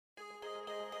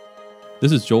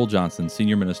This is Joel Johnson,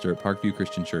 Senior Minister at Parkview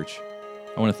Christian Church.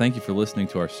 I want to thank you for listening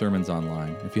to our sermons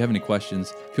online. If you have any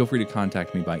questions, feel free to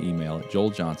contact me by email at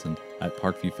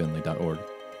joeljohnson@parkviewfinley.org. I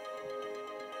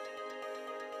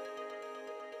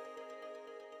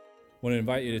want to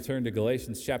invite you to turn to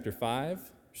Galatians chapter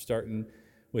 5, starting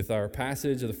with our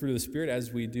passage of the fruit of the Spirit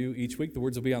as we do each week. The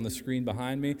words will be on the screen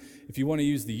behind me. If you want to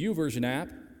use the YouVersion app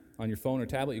on your phone or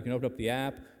tablet, you can open up the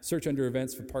app, search under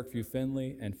events for Parkview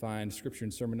Finley, and find scripture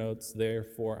and sermon notes there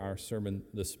for our sermon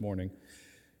this morning.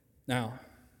 Now,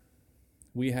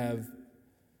 we have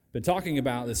been talking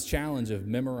about this challenge of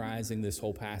memorizing this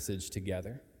whole passage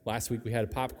together. Last week we had a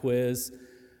pop quiz.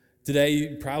 Today,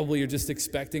 you probably are just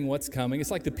expecting what's coming.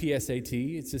 It's like the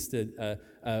PSAT. It's just a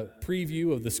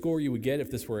preview of the score you would get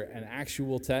if this were an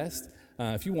actual test.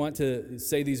 If you want to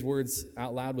say these words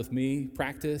out loud with me,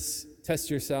 practice, test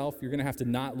yourself, you're going to have to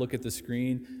not look at the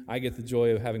screen. I get the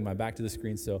joy of having my back to the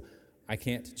screen, so I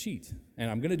can't cheat. And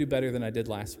I'm going to do better than I did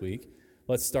last week.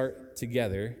 Let's start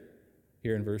together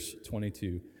here in verse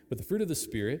 22. But the fruit of the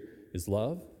Spirit is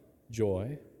love,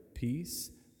 joy,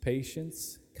 peace,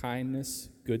 patience, kindness,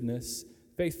 goodness,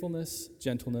 faithfulness,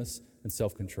 gentleness, and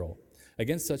self-control.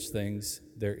 Against such things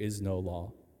there is no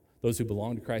law. Those who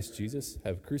belong to Christ Jesus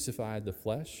have crucified the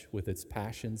flesh with its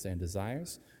passions and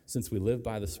desires. Since we live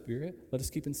by the Spirit, let us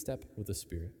keep in step with the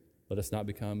Spirit. Let us not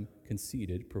become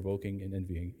conceited, provoking and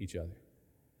envying each other.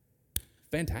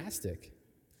 Fantastic.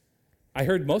 I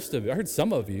heard most of you. I heard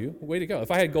some of you. Way to go. If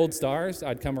I had gold stars,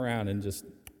 I'd come around and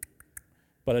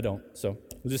but I don't. So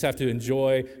we'll just have to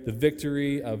enjoy the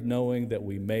victory of knowing that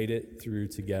we made it through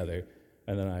together,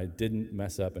 and then I didn't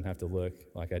mess up and have to look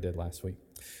like I did last week.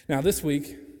 Now, this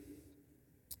week,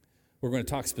 we're going to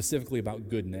talk specifically about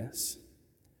goodness.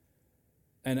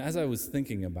 And as I was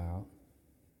thinking about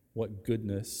what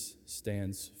goodness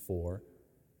stands for,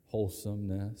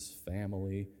 wholesomeness,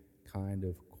 family, kind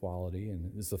of quality,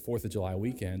 and this is the 4th of July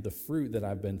weekend, the fruit that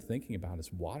I've been thinking about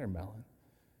is watermelon.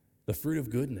 The fruit of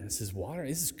goodness is water.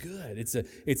 This is good. It's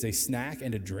a snack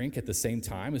and a drink at the same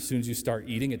time. As soon as you start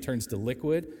eating, it turns to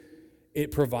liquid.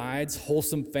 It provides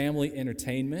wholesome family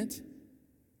entertainment.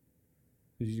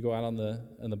 Did you go out in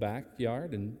the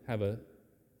backyard and have a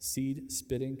seed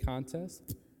spitting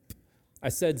contest? I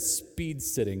said speed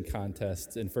sitting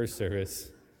contest in first service,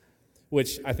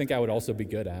 which I think I would also be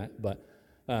good at, but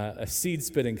a seed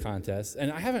spitting contest.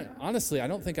 And I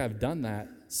don't think I've done that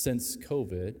since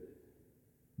COVID.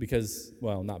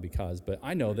 But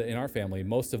I know that in our family,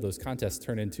 most of those contests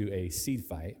turn into a seed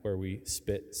fight where we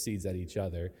spit seeds at each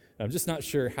other. And I'm just not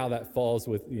sure how that falls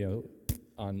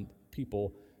on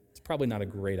people. It's probably not a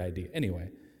great idea.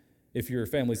 Anyway, if your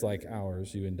family's like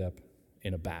ours, you end up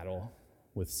in a battle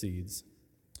with seeds.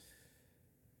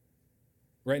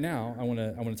 Right now, I want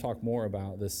to talk more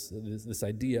about this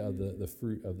idea of the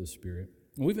fruit of the Spirit.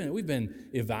 We've been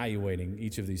evaluating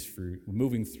each of these fruit,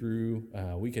 moving through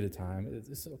a week at a time.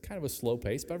 It's kind of a slow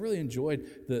pace, but I really enjoyed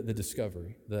the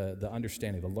discovery, the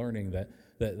understanding, the learning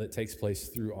that takes place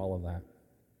through all of that.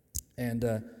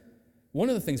 And one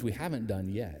of the things we haven't done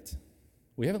yet,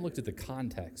 we haven't looked at the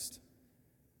context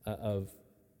of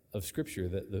Scripture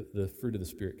that the fruit of the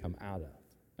Spirit come out of.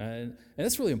 And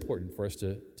that's really important for us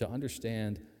to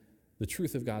understand the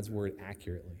truth of God's Word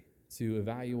accurately, to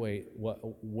evaluate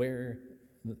where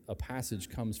a passage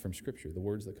comes from Scripture, the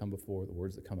words that come before, the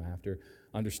words that come after,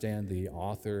 understand the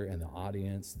author and the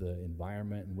audience, the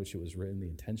environment in which it was written, the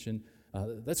intention.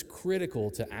 That's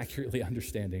critical to accurately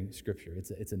understanding Scripture.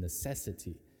 It's a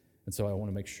necessity. And so I want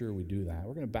to make sure we do that.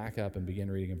 We're going to back up and begin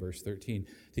reading in verse 13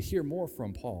 to hear more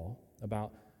from Paul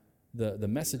about the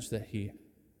message that he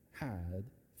had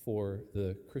for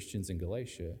the Christians in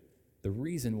Galatia, the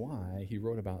reason why he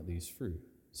wrote about these fruit.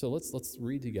 So let's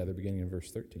read together beginning in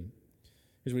verse 13.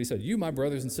 Here's what he said. You, my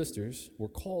brothers and sisters, were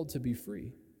called to be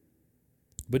free.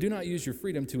 But do not use your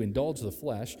freedom to indulge the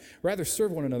flesh. Rather,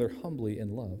 serve one another humbly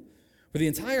in love. For the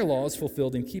entire law is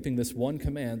fulfilled in keeping this one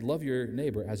command, love your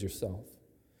neighbor as yourself.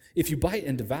 If you bite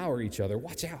and devour each other,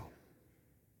 watch out.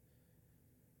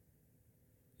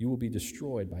 You will be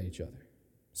destroyed by each other.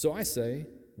 So I say,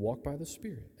 walk by the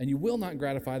Spirit, and you will not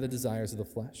gratify the desires of the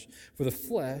flesh. For the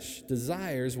flesh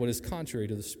desires what is contrary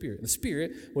to the Spirit. The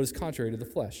Spirit, what is contrary to the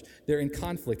flesh. They're in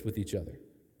conflict with each other,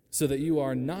 so that you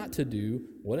are not to do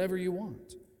whatever you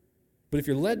want. But if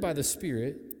you're led by the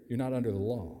Spirit, you're not under the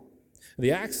law.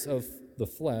 The acts of the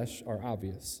flesh are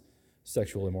obvious: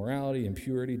 sexual immorality,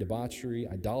 impurity, debauchery,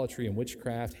 idolatry and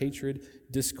witchcraft, hatred,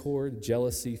 discord,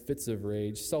 jealousy, fits of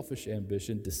rage, selfish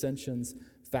ambition, dissensions,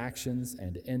 factions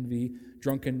and envy,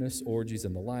 drunkenness, orgies,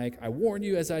 and the like. I warn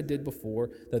you, as I did before,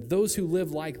 that those who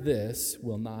live like this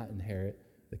will not inherit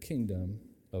the kingdom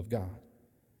of God.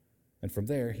 And from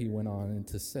there, he went on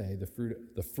to say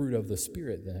the fruit of the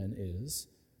Spirit then is,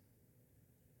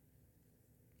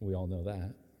 we all know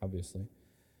that, obviously.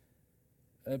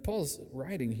 Paul's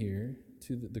writing here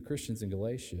to the Christians in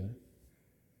Galatia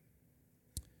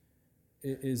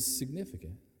is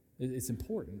significant. It's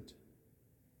important.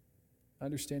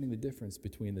 Understanding the difference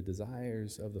between the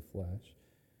desires of the flesh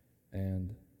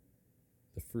and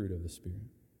the fruit of the Spirit.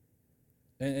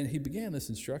 And he began this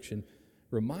instruction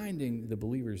reminding the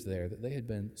believers there that they had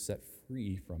been set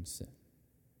free from sin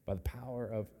by the power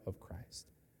of Christ.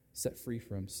 Set free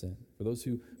from sin. For those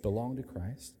who belong to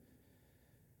Christ,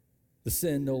 the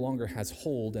sin no longer has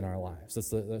hold in our lives.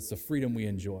 That's the freedom we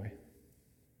enjoy.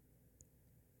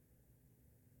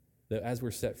 That as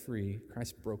we're set free,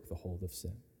 Christ broke the hold of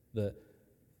sin. The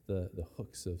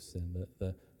hooks of sin,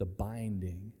 the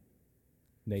binding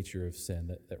nature of sin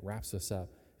that wraps us up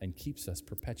and keeps us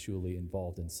perpetually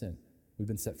involved in sin. We've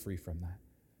been set free from that.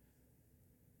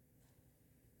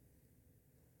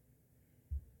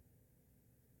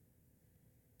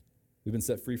 We've been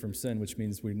set free from sin, which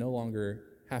means we no longer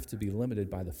have to be limited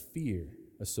by the fear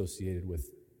associated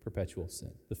with perpetual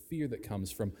sin. The fear that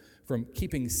comes from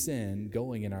keeping sin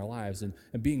going in our lives and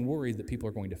being worried that people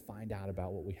are going to find out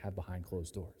about what we have behind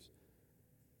closed doors.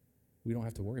 We don't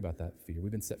have to worry about that fear.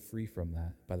 We've been set free from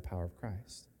that by the power of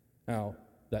Christ. Now,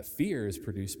 that fear is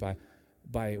produced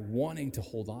by wanting to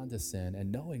hold on to sin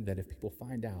and knowing that if people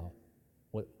find out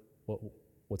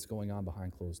what's going on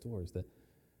behind closed doors, that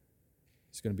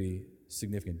it's going to be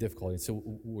significant difficulty. And so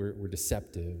we're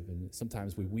deceptive, and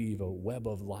sometimes we weave a web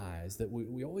of lies that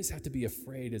we always have to be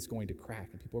afraid it's going to crack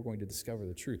and people are going to discover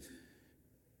the truth.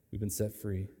 We've been set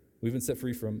free. We've been set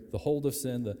free from the hold of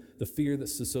sin, the fear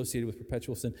that's associated with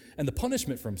perpetual sin, and the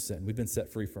punishment from sin we've been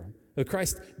set free from. But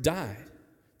Christ died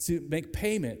to make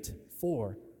payment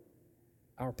for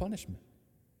our punishment.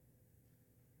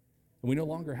 And we no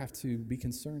longer have to be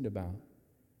concerned about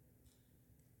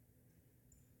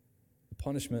the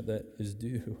punishment that is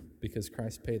due because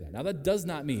Christ paid that. Now, that does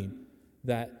not mean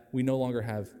that we no longer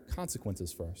have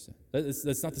consequences for our sin.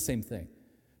 That's not the same thing.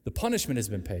 The punishment has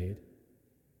been paid,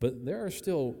 but there are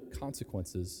still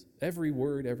consequences. Every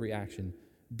word, every action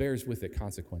bears with it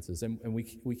consequences, and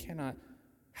we cannot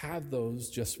have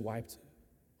those just wiped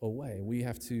away. We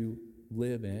have to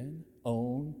live in,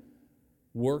 own,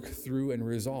 work through, and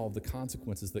resolve the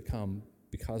consequences that come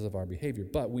because of our behavior.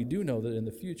 But we do know that in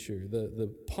the future,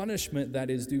 the punishment that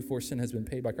is due for sin has been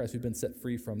paid by Christ. We've been set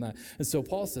free from that. And so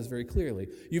Paul says very clearly,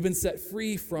 you've been set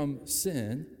free from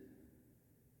sin,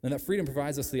 and that freedom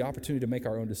provides us the opportunity to make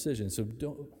our own decisions. So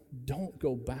don't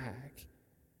go back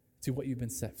to what you've been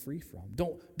set free from.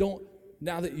 Don't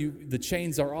now that the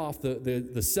chains are off,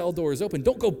 the cell door is open,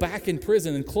 don't go back in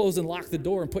prison and close and lock the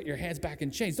door and put your hands back in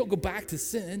chains. Don't go back to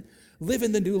sin. Live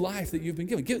in the new life that you've been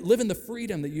given. Live in the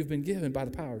freedom that you've been given by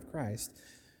the power of Christ.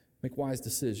 Make wise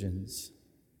decisions.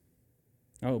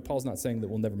 Now, Paul's not saying that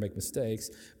we'll never make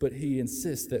mistakes, but he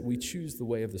insists that we choose the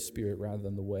way of the Spirit rather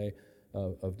than the way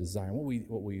of desire.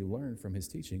 What we learn from his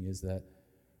teaching is that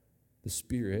the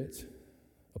Spirit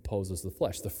opposes the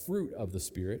flesh. The fruit of the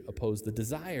Spirit opposes the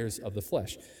desires of the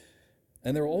flesh.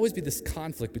 And there will always be this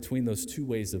conflict between those two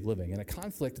ways of living, and a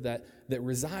conflict that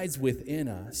resides within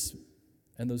us,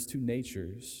 and those two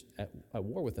natures at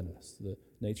war within us, the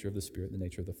nature of the Spirit and the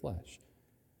nature of the flesh.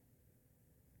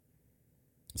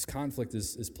 This conflict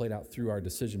is played out through our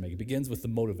decision-making. It begins with the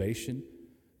motivation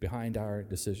behind our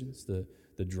decisions, the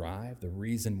drive, the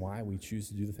reason why we choose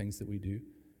to do the things that we do.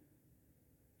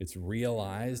 It's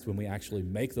realized when we actually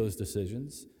make those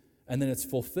decisions, and then it's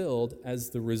fulfilled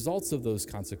as the results of those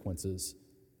consequences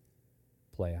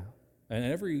play out. And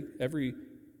the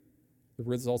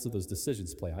results of those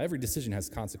decisions play out. Every decision has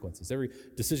consequences. Every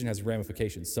decision has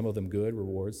ramifications. Some of them good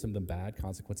rewards, some of them bad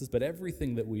consequences, but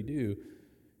everything that we do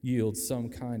yields some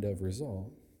kind of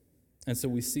result. And so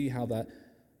we see how that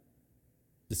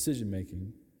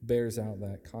decision-making bears out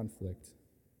that conflict.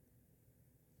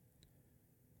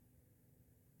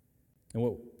 And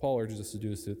what Paul urges us to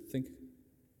do is to think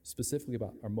specifically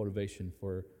about our motivation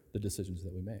for the decisions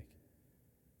that we make.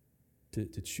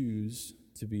 To choose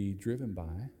to be driven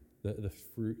by the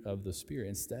fruit of the Spirit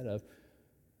instead of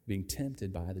being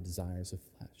tempted by the desires of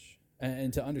flesh.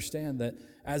 And to understand that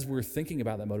as we're thinking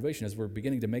about that motivation, as we're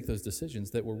beginning to make those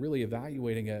decisions, that we're really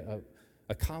evaluating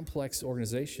a complex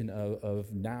organization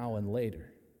of now and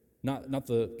later. Not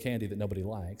the candy that nobody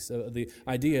likes. The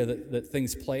idea that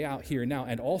things play out here and now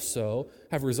and also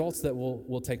have results that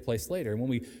will take place later. And when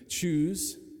we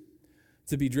choose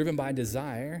to be driven by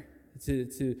desire,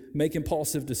 to make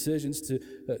impulsive decisions,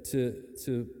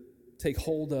 to take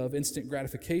hold of instant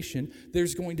gratification,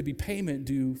 there's going to be payment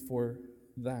due for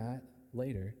that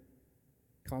later,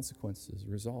 consequences,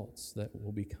 results that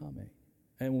will be coming.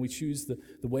 And when we choose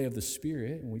the way of the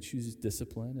Spirit, and we choose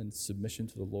discipline and submission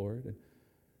to the Lord and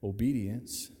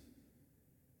obedience,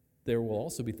 there will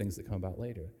also be things that come about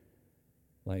later,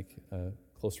 like a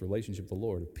close relationship with the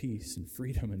Lord, of peace and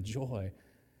freedom and joy.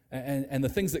 And the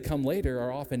things that come later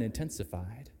are often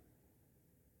intensified.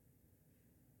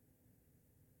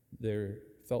 They're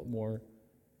felt more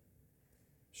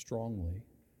strongly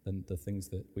than the things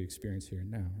that we experience here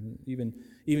and now. Even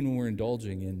when we're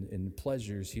indulging in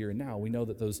pleasures here and now, we know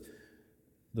that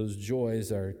those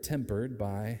joys are tempered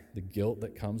by the guilt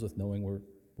that comes with knowing we're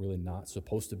really not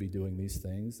supposed to be doing these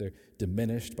things. They're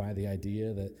diminished by the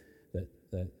idea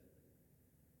that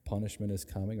punishment is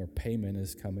coming or payment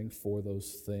is coming for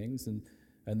those things.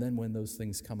 And then when those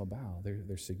things come about,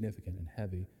 they're significant and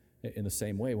heavy. In the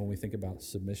same way, when we think about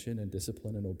submission and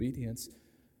discipline and obedience,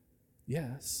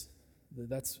 yes,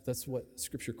 that's what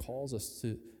Scripture calls us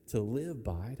to live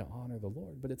by, to honor the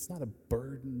Lord. But it's not a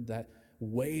burden that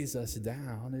weighs us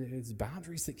down. It's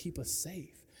boundaries that keep us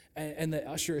safe and that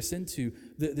usher us into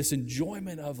this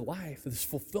enjoyment of life, this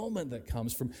fulfillment that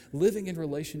comes from living in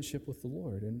relationship with the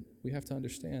Lord. And we have to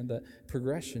understand that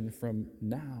progression from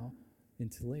now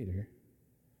into later.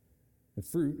 The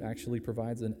fruit actually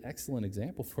provides an excellent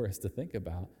example for us to think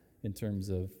about in terms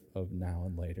of now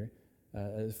and later.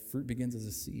 Fruit begins as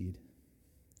a seed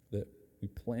that we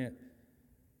plant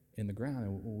in the ground,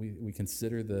 and we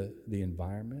consider the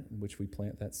environment in which we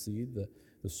plant that seed,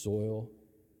 the soil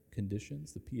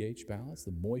conditions, the pH balance,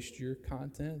 the moisture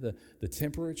content, the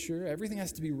temperature. Everything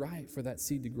has to be right for that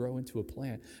seed to grow into a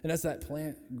plant. And as that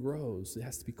plant grows, it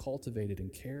has to be cultivated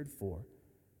and cared for.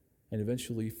 And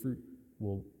eventually fruit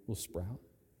will sprout,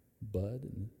 bud,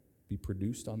 and be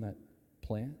produced on that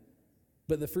plant.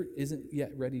 But the fruit isn't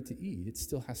yet ready to eat. It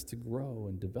still has to grow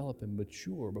and develop and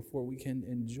mature before we can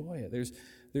enjoy it. There's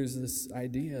this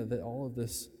idea that all of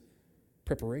this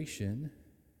preparation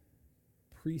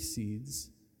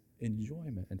precedes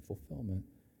enjoyment and fulfillment.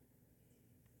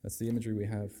 That's the imagery we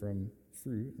have from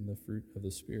fruit and the fruit of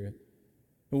the Spirit.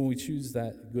 And when we choose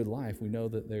that good life, we know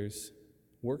that there's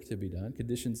work to be done,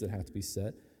 conditions that have to be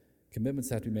set, commitments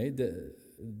have to be made,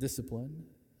 discipline,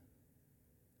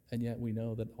 and yet we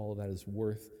know that all of that is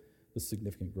worth the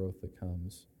significant growth that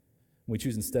comes. When we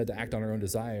choose instead to act on our own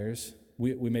desires,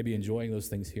 we may be enjoying those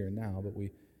things here and now, but we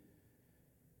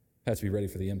have to be ready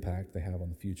for the impact they have on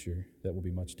the future that will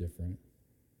be much different.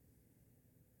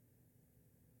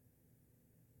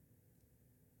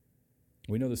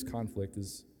 We know this conflict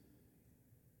is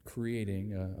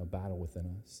creating a battle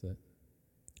within us that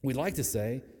we'd like to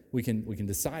say we can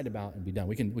decide about and be done.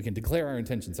 We can declare our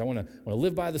intentions. I want to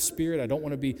live by the Spirit. I don't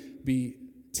want to be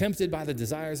tempted by the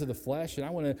desires of the flesh, and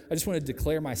I just want to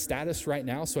declare my status right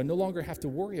now, so I no longer have to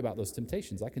worry about those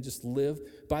temptations. I can just live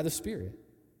by the Spirit.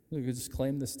 We can just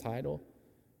claim this title.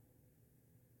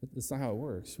 That's not how it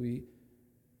works. We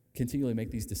continually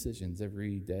make these decisions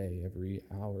every day, every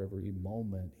hour, every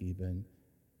moment, even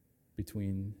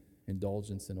between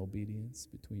indulgence and obedience,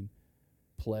 between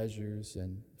pleasures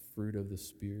and fruit of the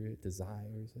Spirit,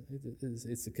 desires.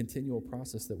 It's a continual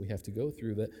process that we have to go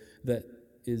through that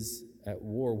is at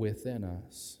war within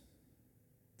us,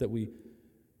 that we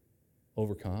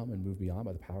overcome and move beyond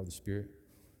by the power of the Spirit,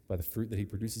 by the fruit that He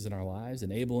produces in our lives,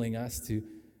 enabling us to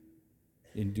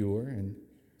endure and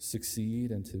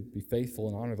succeed and to be faithful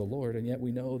and honor the Lord. And yet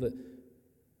we know that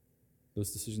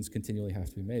those decisions continually have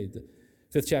to be made. The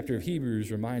 5th chapter of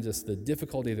Hebrews reminds us the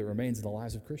difficulty that remains in the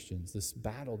lives of Christians, this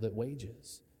battle that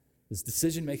wages, this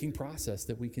decision-making process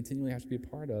that we continually have to be a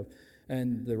part of.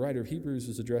 And the writer of Hebrews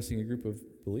is addressing a group of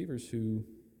believers who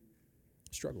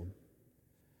struggled,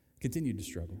 continued to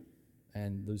struggle.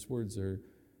 And those words are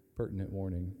pertinent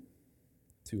warning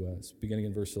to us. Beginning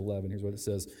in verse 11, here's what it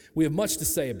says. We have much to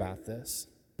say about this,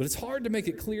 but it's hard to make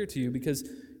it clear to you because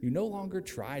you no longer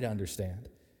try to understand.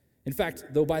 In fact,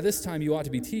 though by this time you ought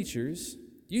to be teachers,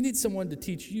 you need someone to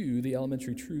teach you the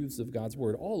elementary truths of God's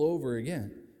word all over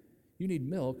again. You need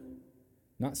milk,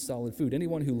 not solid food.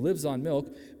 Anyone who lives on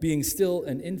milk, being still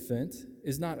an infant,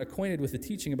 is not acquainted with the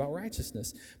teaching about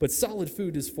righteousness. But solid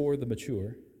food is for the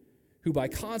mature, who by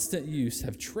constant use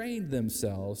have trained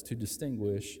themselves to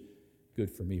distinguish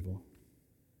good from evil.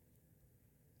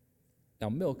 Now,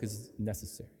 milk is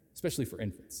necessary, especially for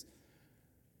infants.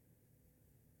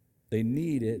 They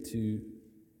need it to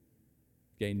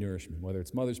gain nourishment, whether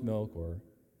it's mother's milk or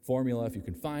formula, if you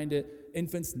can find it.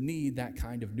 Infants need that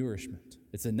kind of nourishment.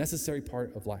 It's a necessary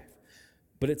part of life.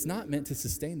 But it's not meant to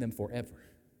sustain them forever.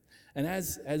 And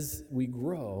as we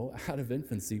grow out of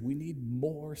infancy, we need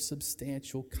more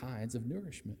substantial kinds of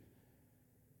nourishment.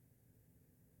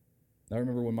 I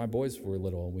remember when my boys were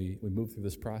little, and we moved through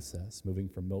this process, moving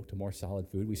from milk to more solid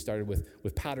food. We started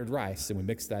with powdered rice, and we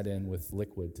mixed that in with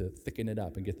liquid to thicken it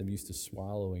up and get them used to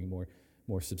swallowing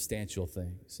more substantial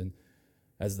things. And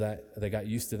as they got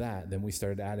used to that, then we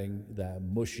started adding that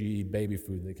mushy baby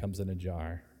food that comes in a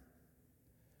jar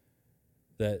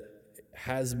that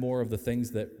has more of the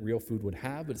things that real food would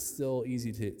have, but it's still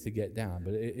easy to get down.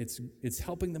 But it's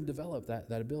helping them develop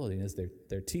that ability. And as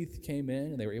their teeth came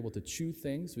in and they were able to chew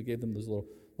things, we gave them those little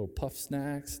puff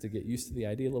snacks to get used to the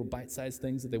idea, little bite-sized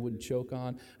things that they wouldn't choke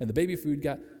on. And the baby food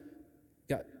got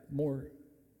more,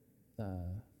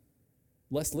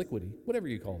 less liquidy, whatever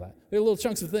you call that. They're little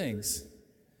chunks of things.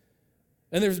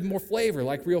 And there's more flavor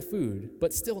like real food,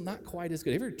 but still not quite as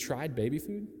good. Have you ever tried baby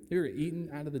food? Have you ever eaten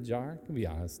out of the jar? Can be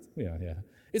honest. Yeah.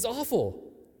 It's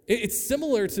awful. It's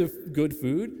similar to good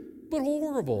food, but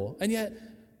horrible. And yet,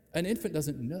 an infant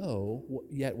doesn't know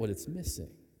yet what it's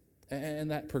missing.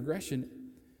 And that progression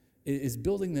is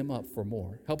building them up for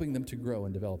more, helping them to grow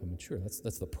and develop and mature.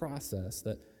 That's the process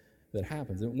that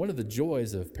happens. And one of the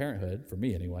joys of parenthood, for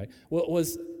me anyway,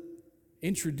 was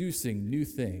introducing new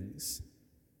things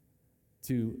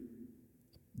to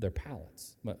their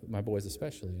palates, my boys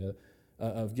especially,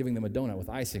 of giving them a donut with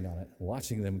icing on it,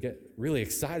 watching them get really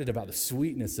excited about the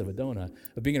sweetness of a donut,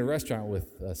 of being in a restaurant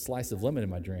with a slice of lemon in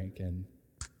my drink and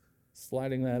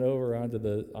sliding that over onto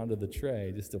the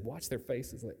tray just to watch their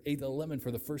faces like ate the lemon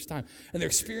for the first time. And they're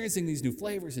experiencing these new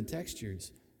flavors and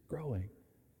textures, growing,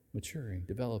 maturing,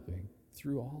 developing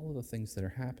through all of the things that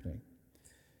are happening.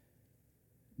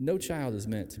 No child is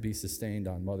meant to be sustained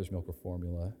on mother's milk or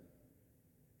formula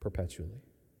perpetually.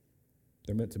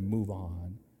 They're meant to move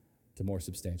on to more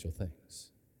substantial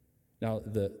things. Now,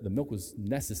 the milk was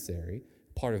necessary,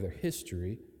 part of their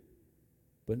history,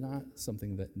 but not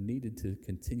something that needed to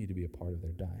continue to be a part of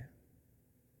their diet.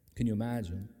 Can you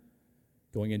imagine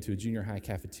going into a junior high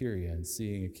cafeteria and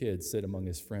seeing a kid sit among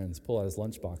his friends, pull out his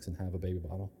lunchbox and have a baby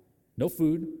bottle? No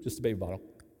food, just a baby bottle.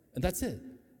 And that's it.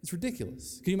 It's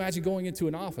ridiculous. Can you imagine going into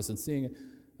an office and seeing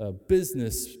a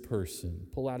business person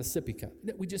pull out a sippy cup?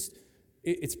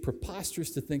 It's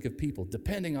preposterous to think of people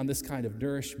depending on this kind of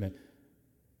nourishment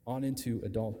on into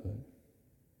adulthood.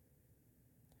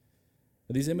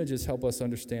 These images help us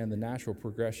understand the natural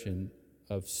progression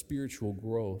of spiritual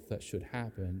growth that should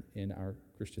happen in our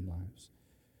Christian lives.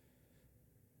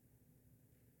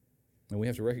 And we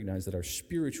have to recognize that our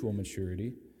spiritual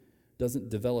maturity doesn't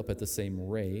develop at the same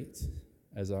rate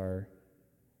as our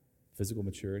physical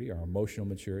maturity, our emotional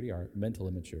maturity, our mental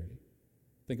immaturity.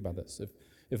 Think about this.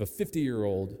 If a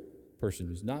 50-year-old person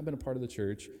who's not been a part of the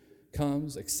church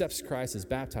comes, accepts Christ, is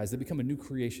baptized, they become a new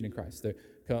creation in Christ.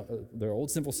 Their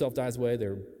old sinful self dies away.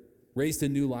 They're raised to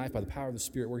new life by the power of the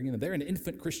Spirit working in them. They're an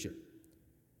infant Christian.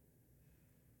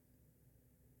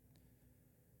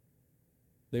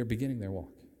 They're beginning their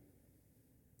walk.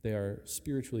 They are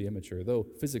spiritually immature, though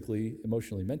physically,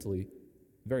 emotionally, mentally,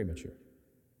 very mature.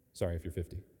 Sorry if you're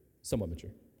 50. Somewhat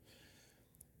mature.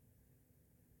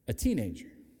 A teenager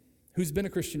who's been a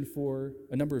Christian for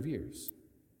a number of years.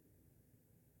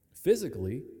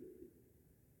 Physically,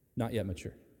 not yet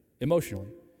mature.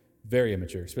 Emotionally, very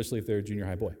immature, especially if they're a junior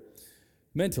high boy.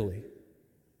 Mentally,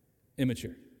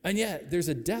 immature. And yet, there's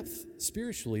a depth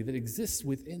spiritually that exists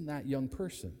within that young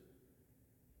person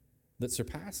that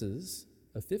surpasses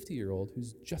a 50-year-old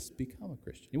who's just become a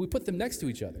Christian. And we put them next to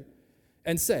each other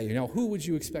and say, who would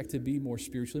you expect to be more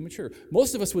spiritually mature?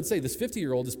 Most of us would say this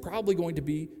 50-year-old is probably going to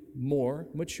be more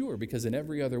mature because in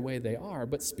every other way they are,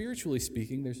 but spiritually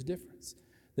speaking, there's a difference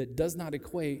that does not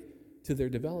equate to their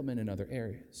development in other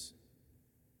areas.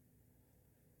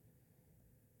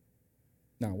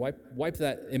 Now, wipe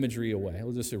that imagery away.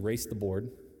 We'll just erase the board.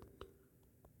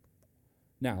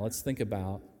 Now, let's think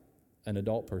about an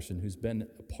adult person who's been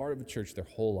a part of a church their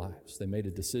whole lives. They made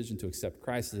a decision to accept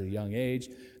Christ at a young age.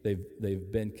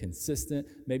 They've been consistent,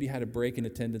 maybe had a break in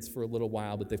attendance for a little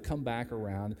while, but they've come back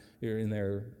around. They're in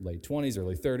their late 20s,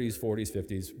 early 30s, 40s,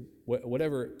 50s,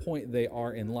 whatever point they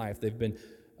are in life. They've been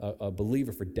a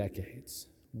believer for decades.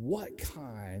 What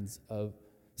kinds of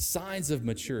signs of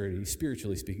maturity,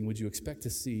 spiritually speaking, would you expect to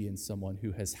see in someone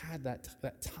who has had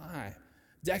that time,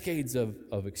 decades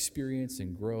of experience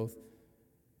and growth?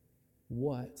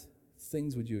 What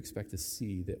things would you expect to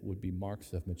see that would be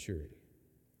marks of maturity?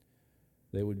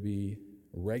 They would be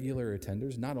regular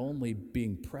attenders, not only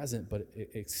being present, but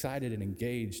excited and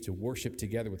engaged to worship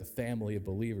together with a family of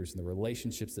believers and the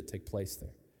relationships that take place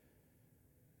there.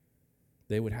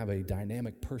 They would have a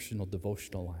dynamic, personal,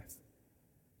 devotional life,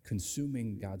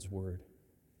 consuming God's word,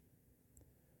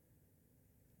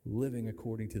 living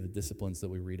according to the disciplines that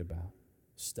we read about,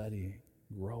 studying,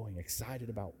 growing, excited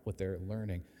about what they're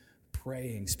learning,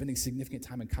 praying, spending significant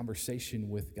time in conversation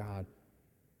with God.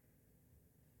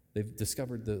 They've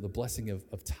discovered the blessing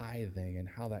of tithing and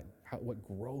what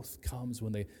growth comes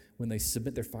when they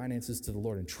submit their finances to the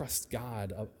Lord and trust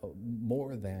God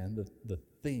more than the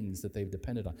things that they've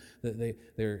depended on.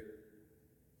 They're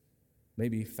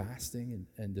maybe fasting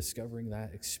and discovering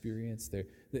that experience.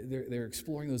 They're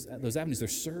exploring those avenues. They're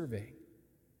serving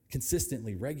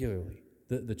consistently, regularly,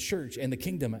 the church and the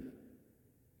kingdom,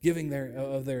 giving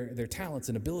their talents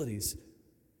and abilities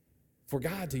for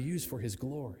God to use for His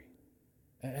glory.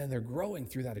 And they're growing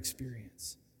through that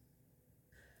experience.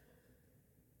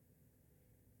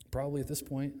 Probably at this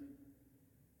point,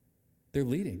 they're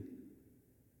leading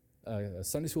a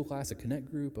Sunday school class, a connect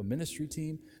group, a ministry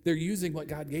team. They're using what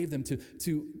God gave them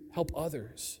to help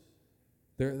others.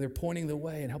 They're pointing the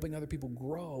way and helping other people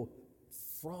grow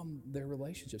from their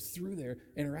relationships, through their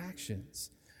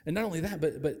interactions. And not only that,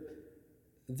 but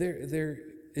there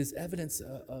is evidence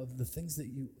of the things that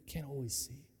you can't always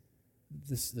see.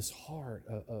 This heart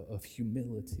of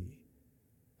humility,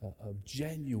 of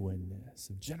genuineness,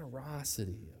 of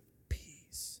generosity, of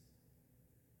peace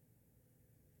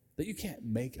that you can't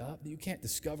make up, that you can't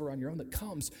discover on your own, that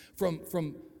comes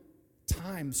from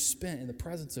time spent in the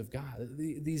presence of God.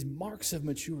 These marks of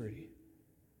maturity.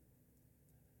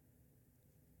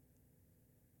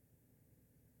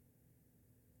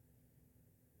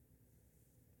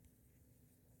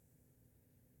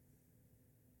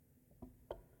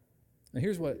 Now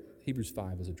here's what Hebrews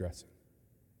 5 is addressing.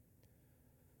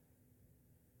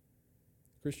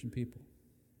 Christian people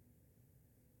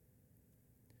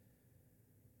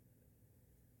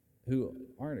who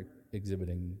aren't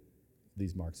exhibiting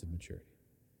these marks of maturity.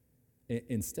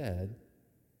 Instead,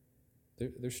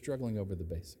 they're struggling over the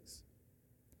basics.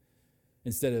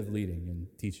 Instead of leading and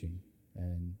teaching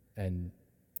and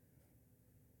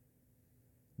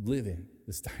living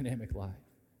this dynamic life,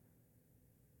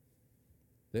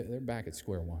 they're back at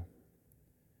square one,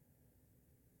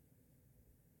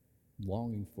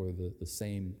 longing for the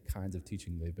same kinds of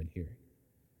teaching they've been hearing,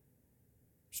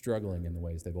 struggling in the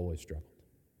ways they've always struggled.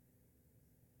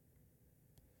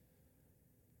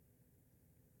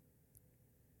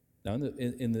 Now,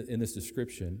 in this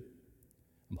description,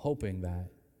 I'm hoping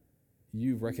that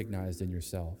you've recognized in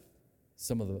yourself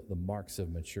some of the marks of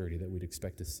maturity that we'd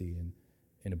expect to see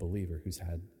in a believer who's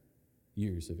had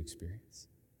years of experience,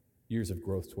 years of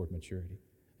growth toward maturity.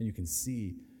 And you can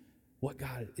see what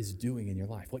God is doing in your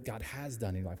life, what God has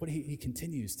done in your life, what He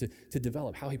continues to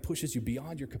develop, how He pushes you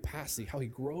beyond your capacity, how He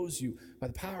grows you by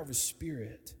the power of His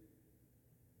Spirit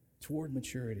toward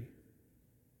maturity.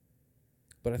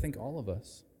 But I think all of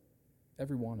us,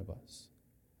 every one of us,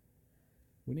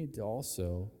 we need to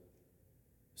also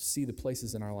see the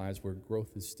places in our lives where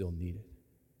growth is still needed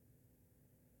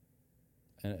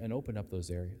and open up those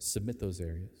areas, submit those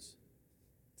areas,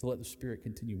 to let the Spirit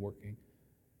continue working,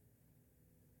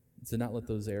 to not let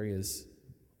those areas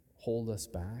hold us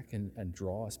back and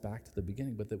draw us back to the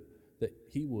beginning, but that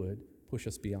He would push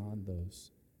us beyond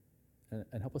those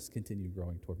and help us continue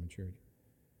growing toward maturity.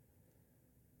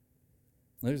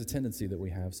 There's a tendency that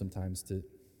we have sometimes to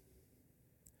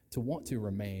want to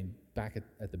remain back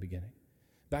at the beginning,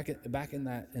 back in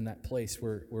that place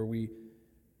where we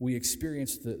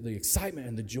experience the excitement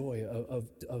and the joy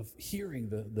of hearing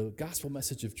the gospel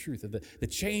message of truth, of the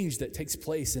change that takes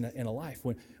place in a life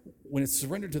when it's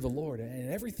surrendered to the Lord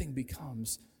and everything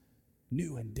becomes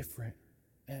new and different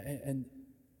and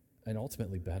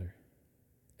ultimately better.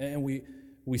 And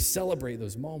we celebrate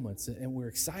those moments and we're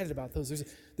excited about those.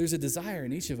 There's a desire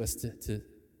in each of us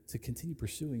to continue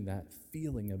pursuing that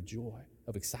feeling of joy,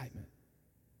 of excitement,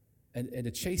 and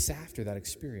to chase after that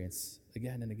experience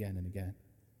again and again and again.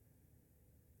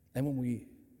 And when we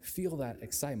feel that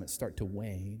excitement start to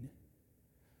wane,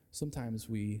 sometimes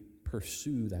we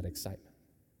pursue that excitement,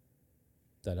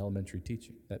 that elementary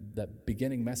teaching, that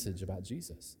beginning message about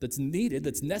Jesus that's needed,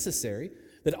 that's necessary,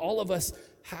 that all of us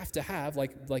have to have,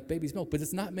 like baby's milk, but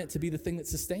it's not meant to be the thing that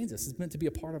sustains us. It's meant to be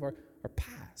a part of our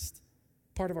past,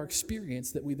 part of our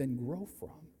experience that we then grow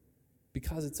from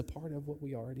because it's a part of what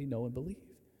we already know and believe.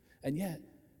 And yet,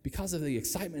 because of the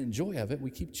excitement and joy of it, we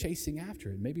keep chasing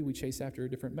after it. Maybe we chase after a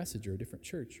different message or a different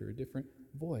church or a different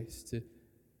voice to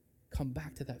come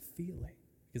back to that feeling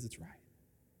because it's right.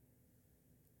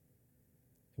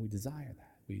 And we desire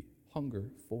that. We hunger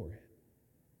for it.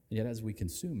 And yet as we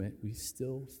consume it, we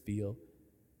still feel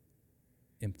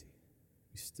empty.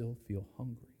 We still feel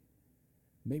hungry.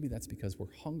 Maybe that's because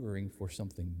we're hungering for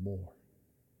something more.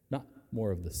 Not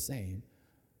more of the same,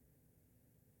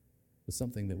 but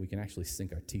something that we can actually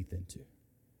sink our teeth into.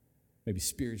 Maybe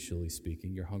spiritually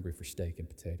speaking, you're hungry for steak and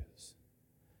potatoes.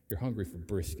 You're hungry for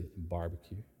brisket and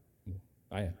barbecue.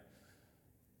 I am.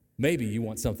 Maybe you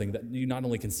want something that you not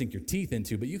only can sink your teeth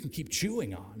into, but you can keep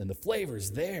chewing on, and the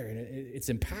flavor's there, and it's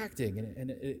impacting,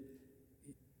 and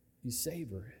you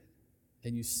savor it,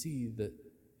 and you see that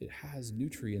it has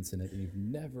nutrients in it that you've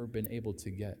never been able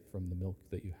to get from the milk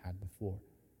that you had before.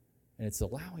 And it's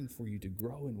allowing for you to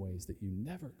grow in ways that you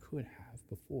never could have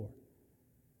before.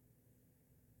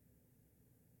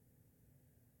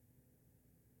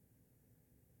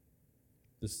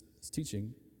 This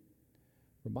teaching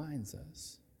reminds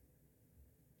us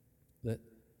that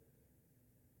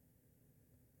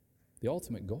the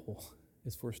ultimate goal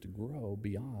is for us to grow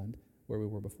beyond where we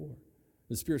were before.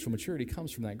 The spiritual maturity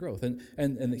comes from that growth. And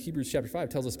the Hebrews chapter 5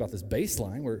 tells us about this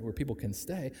baseline where people can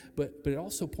stay, but it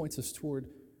also points us toward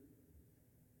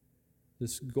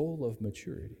this goal of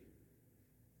maturity.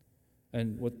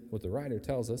 And what the writer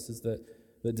tells us is that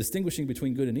the distinguishing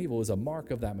between good and evil is a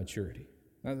mark of that maturity.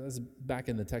 Now, that's back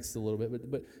in the text a little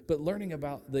bit, but learning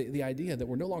about the idea that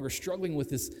we're no longer struggling with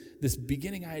this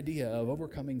beginning idea of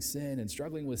overcoming sin and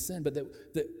struggling with sin, but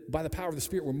that by the power of the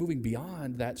Spirit we're moving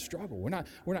beyond that struggle. We're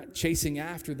not chasing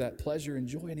after that pleasure and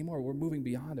joy anymore. We're moving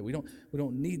beyond it. We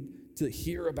don't need to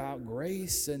hear about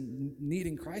grace and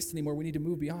needing Christ anymore. We need to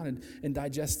move beyond and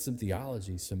digest some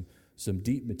theology, some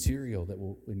deep material that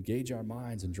will engage our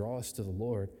minds and draw us to the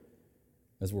Lord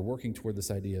as we're working toward this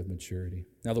idea of maturity.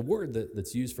 Now, the word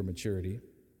that's used for maturity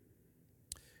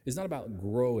is not about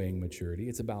growing maturity.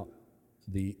 It's about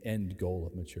the end goal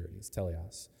of maturity. It's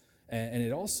teleos. And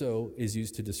it also is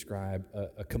used to describe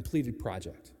a completed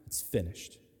project. It's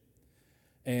finished.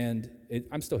 And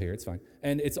I'm still here. It's fine.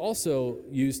 And it's also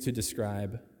used to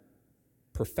describe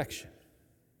perfection.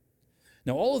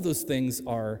 Now, all of those things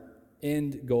are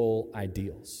end goal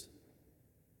ideals.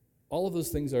 All of those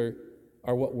things are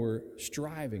what we're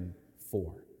striving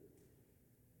for,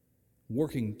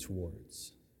 working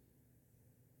towards.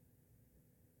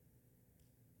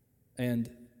 And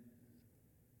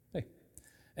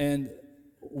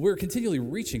we're continually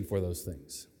reaching for those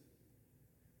things.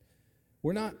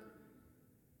 We're not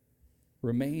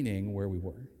remaining where we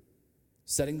were,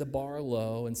 setting the bar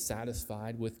low and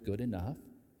satisfied with good enough.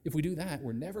 If we do that,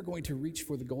 we're never going to reach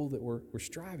for the goal that we're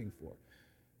striving for.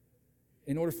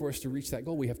 In order for us to reach that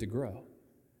goal, we have to grow.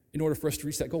 In order for us to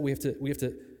reach that goal, we have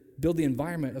to build the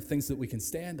environment of things that we can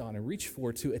stand on and reach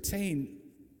for to attain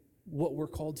what we're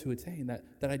called to attain, that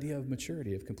idea of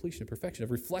maturity, of completion, of perfection,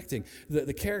 of reflecting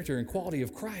the character and quality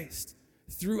of Christ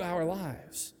through our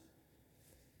lives.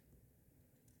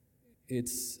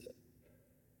 It's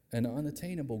an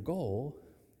unattainable goal,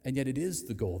 and yet it is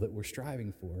the goal that we're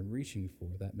striving for and reaching for,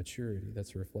 that maturity.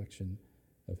 That's a reflection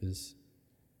of His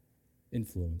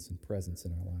influence and presence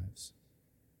in our lives.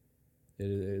 It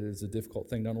is a difficult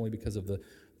thing, not only because of the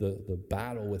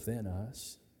battle within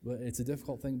us, but it's a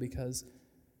difficult thing because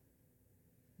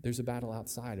there's a battle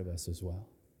outside of us as well.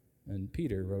 And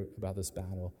Peter wrote about this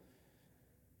battle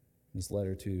in his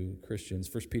letter to Christians.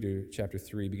 1 Peter chapter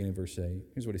 3, beginning verse 8.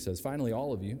 Here's what he says. Finally,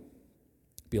 all of you,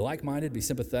 be like-minded, be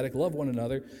sympathetic, love one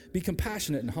another, be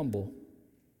compassionate and humble.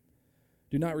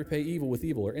 Do not repay evil with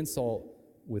evil or insult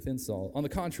with insult. On the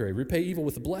contrary, repay evil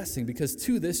with a blessing, because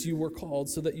to this you were called,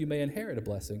 so that you may inherit a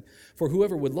blessing. For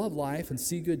whoever would love life and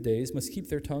see good days must keep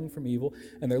their tongue from evil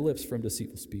and their lips from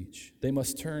deceitful speech. They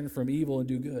must turn from evil and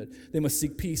do good. They must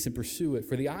seek peace and pursue it.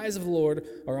 For the eyes of the Lord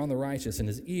are on the righteous, and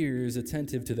His ears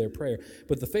attentive to their prayer.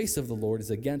 But the face of the Lord is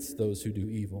against those who do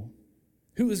evil.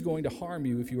 Who is going to harm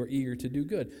you if you are eager to do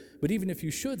good? But even if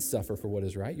you should suffer for what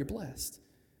is right, you're blessed.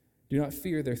 Do not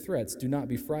fear their threats. Do not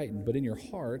be frightened, but in your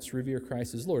hearts revere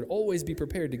Christ as Lord. Always be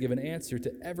prepared to give an answer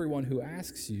to everyone who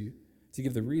asks you to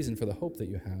give the reason for the hope that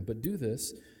you have. But do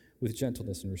this with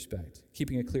gentleness and respect,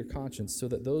 keeping a clear conscience, so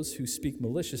that those who speak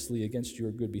maliciously against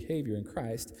your good behavior in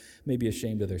Christ may be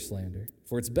ashamed of their slander.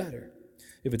 For it's better,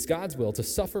 if it's God's will, to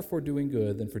suffer for doing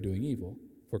good than for doing evil.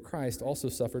 For Christ also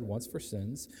suffered once for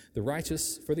sins, the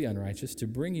righteous for the unrighteous, to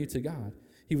bring you to God.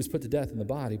 He was put to death in the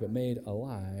body, but made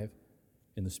alive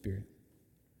in the Spirit.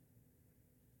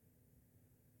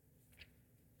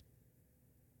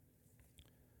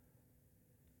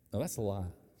 Now that's a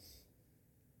lot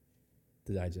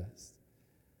to digest.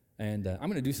 And I'm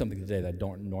going to do something today that I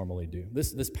don't normally do.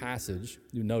 This passage,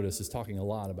 you notice, is talking a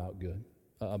lot about good,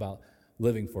 about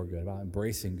living for good, about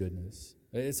embracing goodness.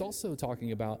 It's also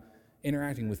talking about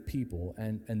interacting with people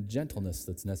and gentleness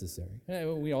that's necessary.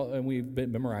 And we've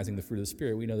been memorizing the fruit of the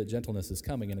Spirit. We know that gentleness is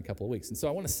coming in a couple of weeks. And so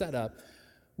I want to set up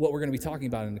what we're going to be talking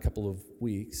about in a couple of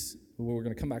weeks. We're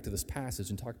going to come back to this passage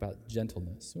and talk about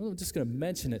gentleness. I'm just going to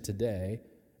mention it today,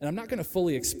 and I'm not going to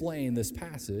fully explain this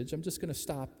passage. I'm just going to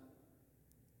stop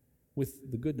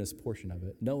with the goodness portion of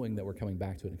it, knowing that we're coming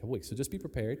back to it in a couple weeks. So just be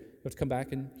prepared. You have to come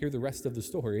back and hear the rest of the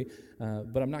story,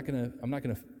 but I'm not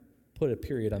gonna put a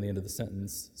period on the end of the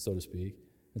sentence, so to speak,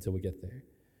 until we get there.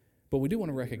 But we do want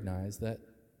to recognize that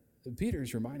Peter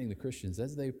is reminding the Christians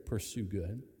as they pursue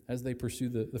good, as they pursue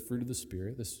the fruit of the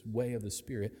Spirit, this way of the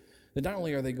Spirit, that not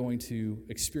only are they going to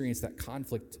experience that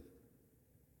conflict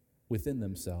within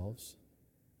themselves,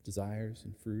 desires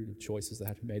and fruit and choices that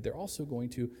have to be made, they're also going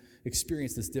to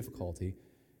experience this difficulty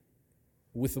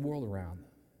with the world around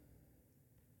them.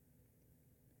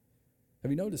 Have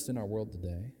you noticed in our world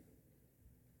today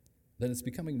that it's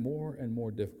becoming more and more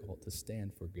difficult to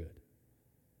stand for good?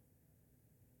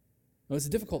 Now, it's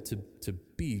difficult to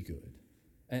be good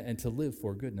and to live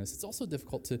for goodness. It's also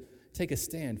difficult to take a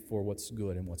stand for what's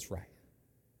good and what's right.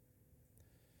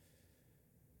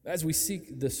 As we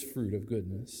seek this fruit of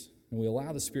goodness, and we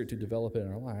allow the Spirit to develop it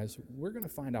in our lives, we're going to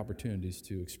find opportunities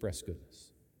to express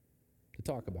goodness, to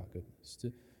talk about goodness,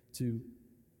 to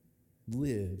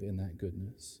live in that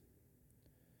goodness.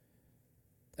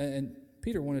 And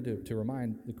Peter wanted to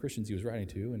remind the Christians he was writing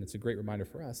to, and it's a great reminder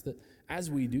for us, that as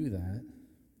we do that,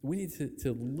 we need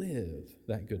to live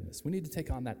that goodness. We need to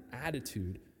take on that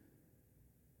attitude,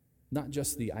 not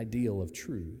just the ideal of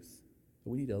truth, but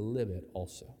we need to live it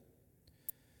also.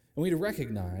 And we need to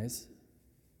recognize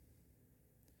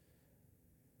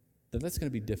that's going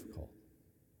to be difficult.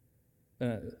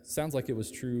 Sounds like it was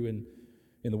true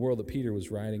in the world that Peter was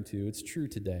writing to. It's true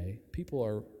today. People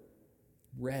are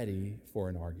ready for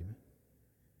an argument,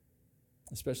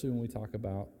 especially when we talk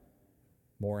about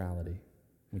morality,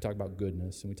 when we talk about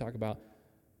goodness, and we talk about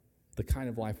the kind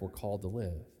of life we're called to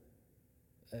live.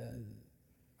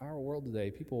 Our world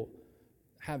today, people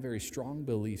have very strong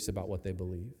beliefs about what they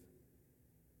believe.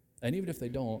 And even if they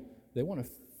don't, they want to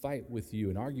fight with you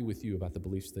and argue with you about the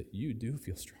beliefs that you do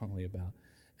feel strongly about.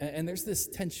 And there's this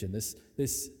tension, this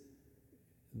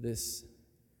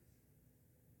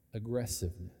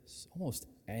aggressiveness, almost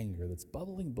anger that's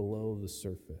bubbling below the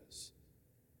surface.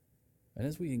 And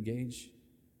as we engage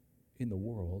in the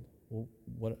world, well,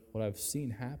 what I've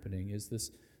seen happening is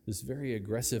this very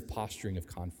aggressive posturing of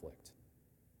conflict.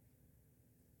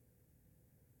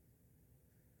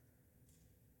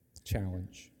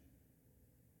 Challenge.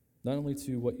 Not only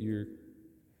to what you're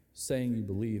saying you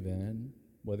believe in,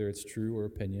 whether it's true or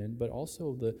opinion, but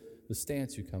also the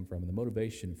stance you come from and the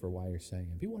motivation for why you're saying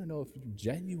it. People want to know if you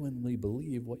genuinely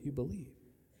believe what you believe.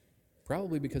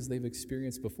 Probably because they've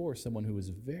experienced before someone who was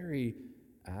very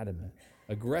adamant,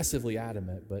 aggressively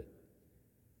adamant, but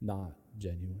not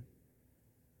genuine.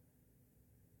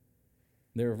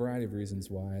 There are a variety of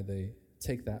reasons why they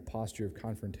take that posture of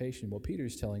confrontation. What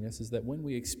Peter's telling us is that when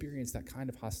we experience that kind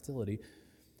of hostility,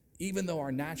 even though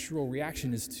our natural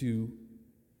reaction is to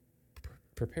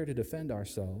prepare to defend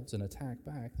ourselves and attack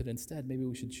back, that instead maybe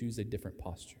we should choose a different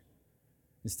posture.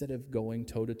 Instead of going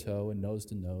toe-to-toe and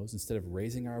nose-to-nose, instead of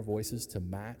raising our voices to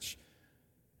match,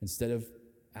 instead of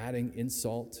adding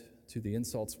insult to the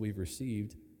insults we've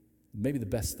received, maybe the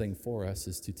best thing for us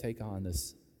is to take on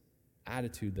this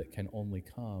attitude that can only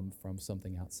come from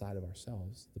something outside of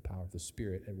ourselves, the power of the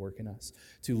Spirit at work in us,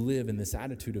 to live in this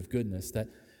attitude of goodness that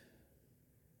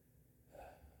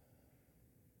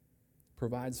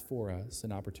provides for us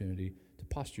an opportunity to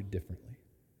posture differently,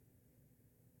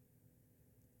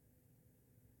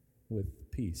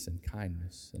 with peace and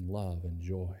kindness and love and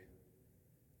joy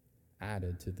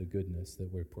added to the goodness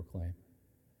that we proclaim.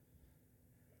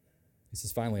 He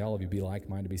says, finally, all of you be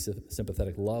like-minded, be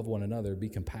sympathetic, love one another, be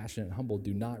compassionate and humble.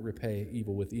 Do not repay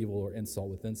evil with evil or insult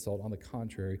with insult. On the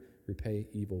contrary, repay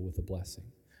evil with a blessing.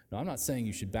 Now, I'm not saying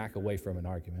you should back away from an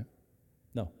argument.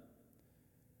 No.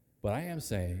 But I am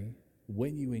saying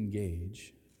when you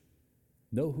engage,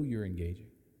 know who you're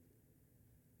engaging.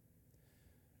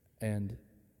 And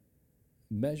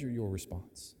measure your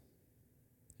response.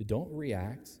 Don't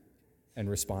react and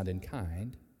respond in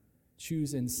kind.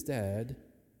 Choose instead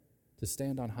to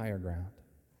stand on higher ground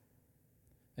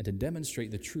and to demonstrate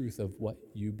the truth of what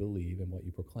you believe and what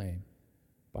you proclaim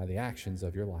by the actions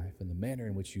of your life and the manner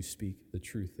in which you speak the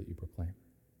truth that you proclaim.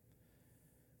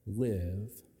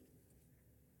 Live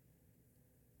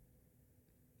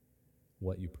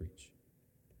what you preach.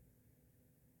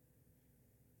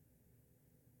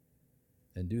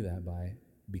 And do that by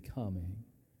becoming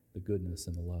the goodness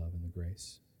and the love and the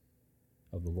grace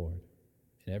of the Lord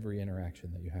in every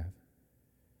interaction that you have.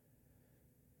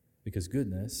 Because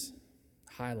goodness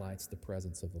highlights the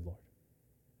presence of the Lord.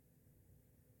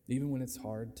 Even when it's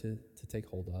hard to take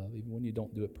hold of, even when you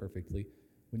don't do it perfectly,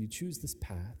 when you choose this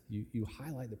path, you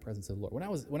highlight the presence of the Lord.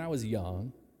 When I was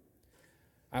young,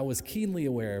 I was keenly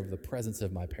aware of the presence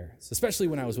of my parents, especially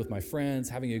when I was with my friends,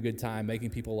 having a good time, making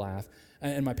people laugh,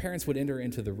 and my parents would enter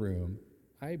into the room.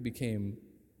 I became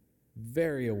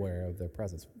very aware of their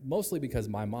presence, mostly because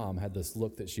my mom had this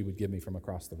look that she would give me from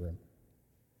across the room.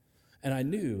 And I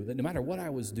knew that no matter what I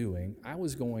was doing, I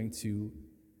was going to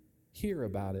hear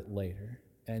about it later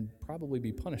and probably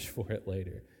be punished for it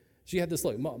later. She had this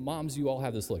look. Moms, you all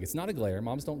have this look. It's not a glare.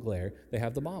 Moms don't glare. They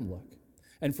have the mom look.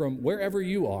 And from wherever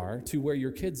you are to where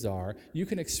your kids are, you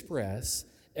can express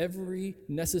every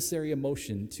necessary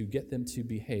emotion to get them to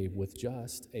behave with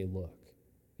just a look.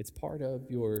 It's part of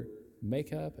your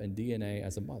makeup and DNA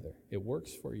as a mother. It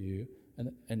works for you,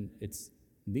 and it's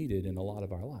needed in a lot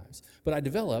of our lives. But I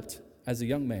developed, as a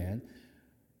young man,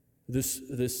 this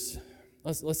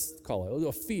let's call it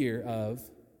a fear of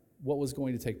what was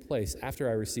going to take place after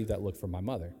I received that look from my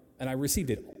mother. And I received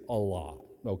it a lot,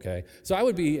 okay? So I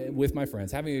would be with my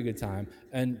friends, having a good time,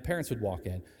 and parents would walk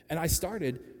in. And I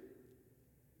started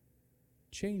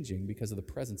changing because of the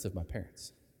presence of my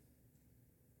parents.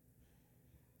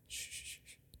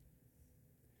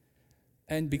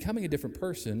 And becoming a different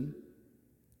person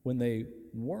when they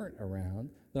weren't around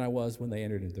than I was when they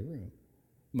entered into the room.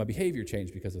 My behavior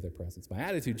changed because of their presence. My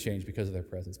attitude changed because of their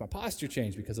presence. My posture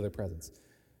changed because of their presence.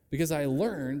 Because I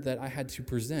learned that I had to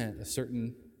present a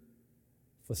certain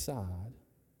facade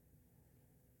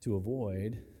to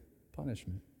avoid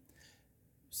punishment.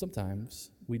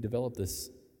 Sometimes we develop this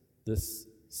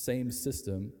same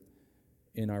system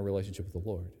in our relationship with the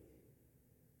Lord.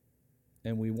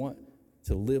 And we want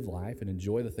to live life and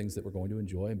enjoy the things that we're going to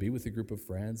enjoy and be with a group of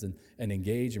friends and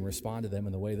engage and respond to them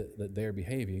in the way that they're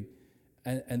behaving.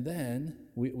 And then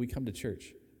we come to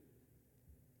church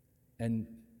and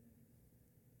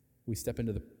we step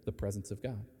into the presence of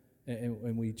God.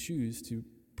 And we choose to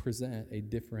present a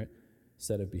different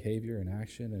set of behavior and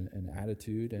action and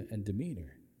attitude and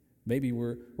demeanor. Maybe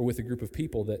we're with a group of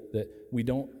people that we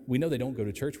know they don't go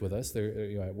to church with us.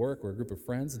 They're at work or a group of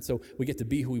friends, and so we get to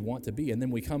be who we want to be. And then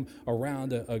we come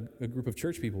around a group of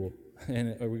church people,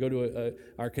 or we go to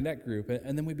our Connect group,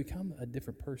 and then we become a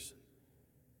different person.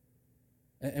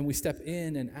 And we step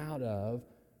in and out of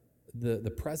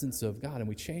the presence of God, and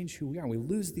we change who we are. And we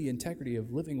lose the integrity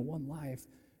of living one life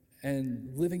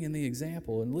and living in the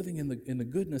example and living in the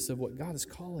goodness of what God is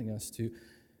calling us to.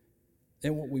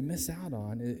 And what we miss out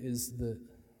on is the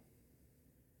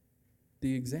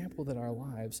example that our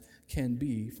lives can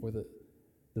be for the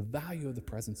value of the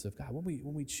presence of God.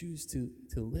 When we choose to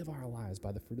live our lives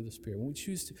by the fruit of the Spirit, when we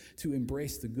choose to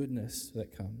embrace the goodness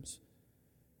that comes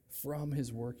from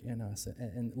His work in us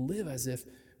and live as if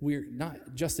we're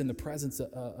not just in the presence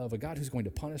of a God who's going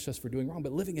to punish us for doing wrong,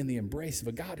 but living in the embrace of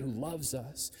a God who loves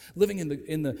us, living in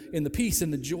the peace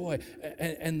and the joy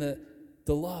and the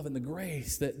love and the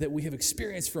grace that we have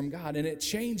experienced from God, and it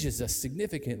changes us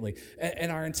significantly.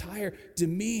 And our entire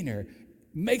demeanor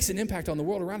makes an impact on the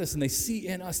world around us, and they see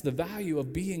in us the value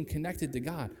of being connected to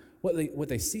God. What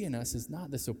they see in us is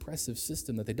not this oppressive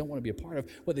system that they don't want to be a part of.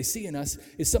 What they see in us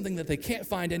is something that they can't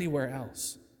find anywhere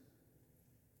else.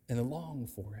 And they long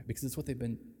for it because it's what they've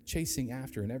been chasing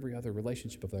after in every other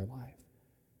relationship of their life.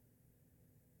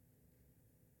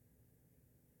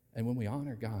 And when we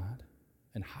honor God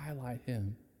and highlight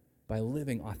Him by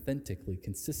living authentically,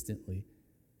 consistently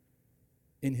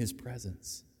in His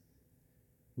presence,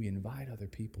 we invite other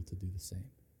people to do the same.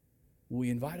 We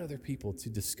invite other people to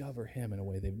discover Him in a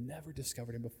way they've never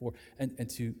discovered Him before and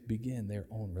to begin their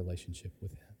own relationship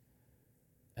with Him.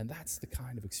 And that's the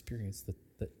kind of experience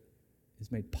that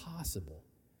is made possible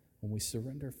when we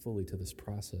surrender fully to this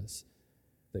process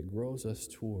that grows us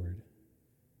toward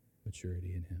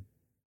maturity in Him.